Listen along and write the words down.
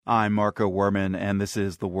I'm Marco Werman, and this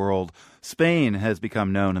is The World. Spain has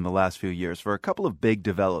become known in the last few years for a couple of big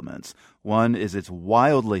developments. One is its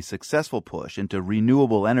wildly successful push into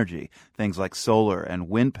renewable energy, things like solar and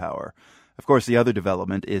wind power. Of course, the other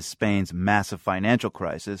development is Spain's massive financial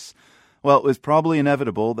crisis. Well, it was probably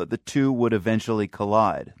inevitable that the two would eventually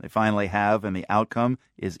collide. They finally have, and the outcome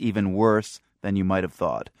is even worse than you might have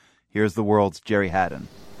thought. Here's The World's Jerry Haddon.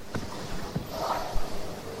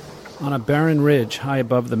 On a barren ridge high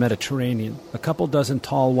above the Mediterranean, a couple dozen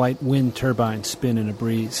tall white wind turbines spin in a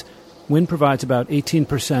breeze. Wind provides about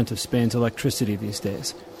 18% of Spain's electricity these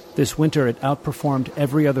days. This winter, it outperformed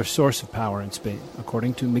every other source of power in Spain,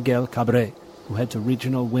 according to Miguel Cabré, who heads a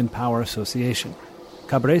regional wind power association.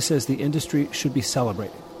 Cabré says the industry should be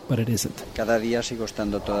celebrated, but it isn't.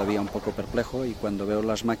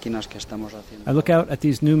 I look out at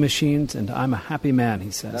these new machines and I'm a happy man, he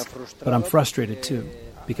says, but I'm frustrated too.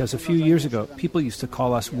 Because a few years ago, people used to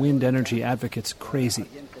call us wind energy advocates crazy.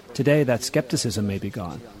 Today, that skepticism may be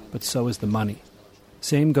gone, but so is the money.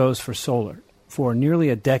 Same goes for solar. For nearly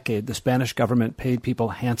a decade, the Spanish government paid people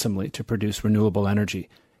handsomely to produce renewable energy,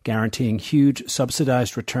 guaranteeing huge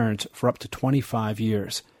subsidized returns for up to 25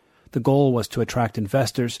 years. The goal was to attract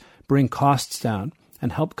investors, bring costs down,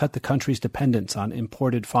 and help cut the country's dependence on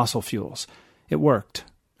imported fossil fuels. It worked,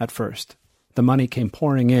 at first. The money came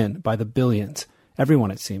pouring in by the billions.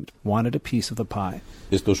 Everyone, it seemed, wanted a piece of the pie.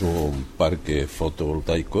 Esto es un parque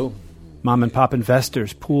fotovoltaico. Mom-and-pop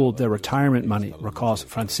investors pooled their retirement money, recalls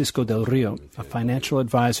Francisco del Rio, a financial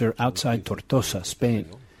advisor outside Tortosa, Spain.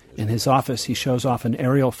 In his office, he shows off an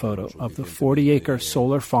aerial photo of the 40-acre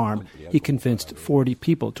solar farm he convinced 40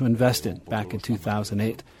 people to invest in back in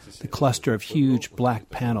 2008. The cluster of huge black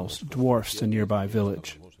panels dwarfs the nearby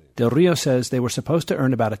village. Del Rio says they were supposed to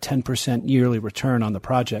earn about a 10% yearly return on the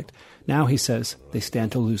project. Now, he says, they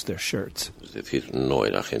stand to lose their shirts. We're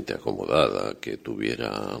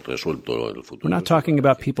not talking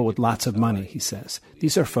about people with lots of money, he says.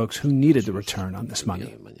 These are folks who needed the return on this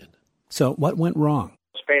money. So what went wrong?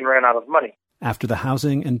 Spain ran out of money. After the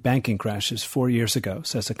housing and banking crashes 4 years ago,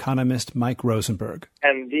 says economist Mike Rosenberg.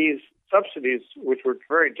 And these subsidies, which were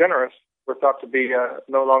very generous, were thought to be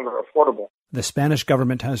no longer affordable. The Spanish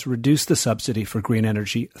government has reduced the subsidy for green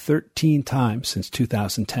energy 13 times since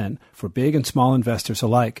 2010 for big and small investors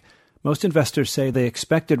alike. Most investors say they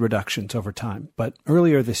expected reductions over time, but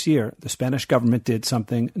earlier this year, the Spanish government did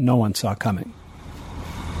something no one saw coming.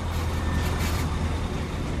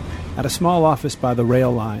 At a small office by the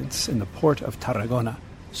rail lines in the port of Tarragona,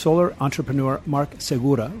 solar entrepreneur Marc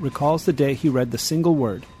Segura recalls the day he read the single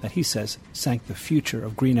word that he says sank the future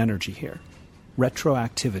of green energy here: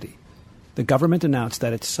 retroactivity. The government announced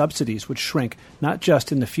that its subsidies would shrink not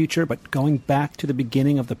just in the future, but going back to the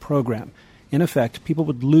beginning of the program. In effect, people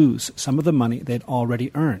would lose some of the money they'd already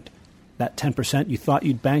earned. That 10% you thought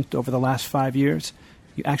you'd banked over the last 5 years,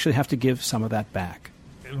 you actually have to give some of that back.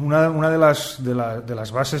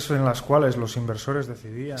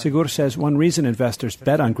 Segura says one reason investors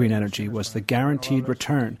bet on green energy was the guaranteed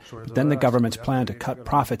return, but then the government's plan to cut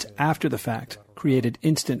profits after the fact created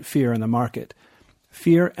instant fear in the market.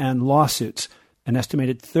 Fear and lawsuits, an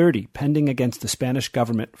estimated 30 pending against the Spanish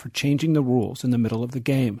government for changing the rules in the middle of the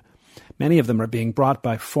game. Many of them are being brought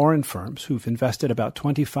by foreign firms who've invested about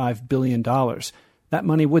 $25 billion. That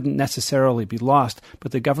money wouldn't necessarily be lost,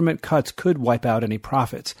 but the government cuts could wipe out any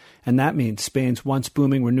profits, and that means Spain's once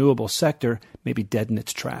booming renewable sector may be dead in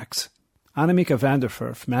its tracks. Annemieke van der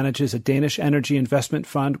Werf manages a Danish energy investment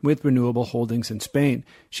fund with renewable holdings in Spain.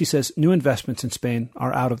 She says new investments in Spain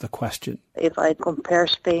are out of the question. If I compare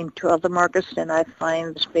Spain to other markets, then I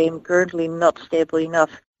find Spain currently not stable enough.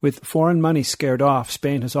 With foreign money scared off,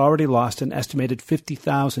 Spain has already lost an estimated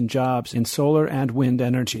 50,000 jobs in solar and wind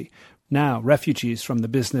energy. Now, refugees from the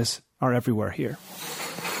business are everywhere here.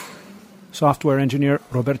 Software engineer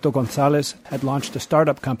Roberto González had launched a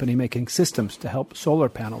startup company making systems to help solar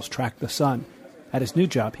panels track the sun. At his new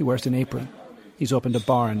job, he wears an apron. He's opened a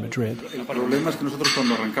bar in Madrid.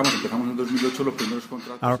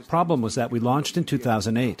 Our problem was that we launched in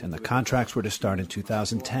 2008, and the contracts were to start in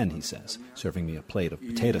 2010, he says, serving me a plate of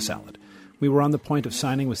potato salad. We were on the point of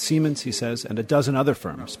signing with Siemens, he says, and a dozen other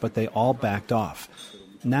firms, but they all backed off.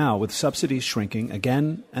 Now, with subsidies shrinking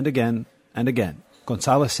again and again and again,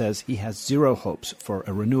 González says he has zero hopes for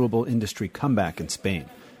a renewable industry comeback in Spain,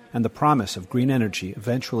 and the promise of green energy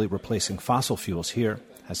eventually replacing fossil fuels here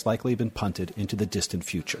has likely been punted into the distant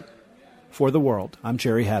future. For The World, I'm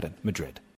Jerry Haddon, Madrid.